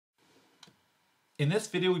In this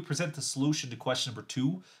video, we present the solution to question number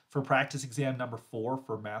 2 for practice exam number 4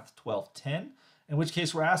 for Math 1210, in which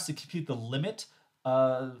case we're asked to compute the limit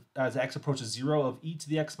as x approaches 0 of e to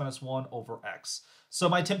the x minus 1 over x. So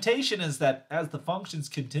my temptation is that as the function's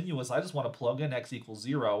continuous, I just want to plug in x equals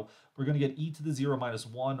 0. We're going to get e to the 0 minus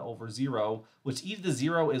 1 over 0, which e to the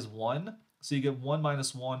 0 is 1. So you get 1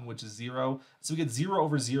 minus 1, which is 0. So we get 0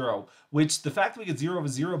 over 0, which the fact that we get 0 over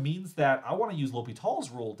 0 means that I want to use L'Hopital's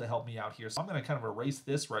rule to help me out here. So I'm going to kind of erase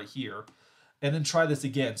this right here and then try this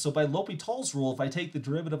again. So by L'Hopital's rule, if I take the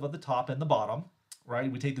derivative of the top and the bottom,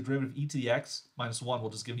 right, we take the derivative of e to the x minus 1 will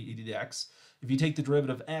just give me e to the x. If you take the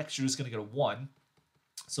derivative of x, you're just going to get a 1.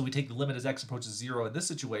 So we take the limit as x approaches 0. In this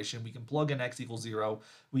situation, we can plug in x equals 0.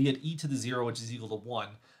 We get e to the 0, which is equal to 1.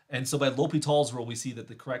 And so by L'Hopital's rule, we see that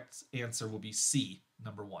the correct answer will be C,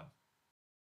 number 1.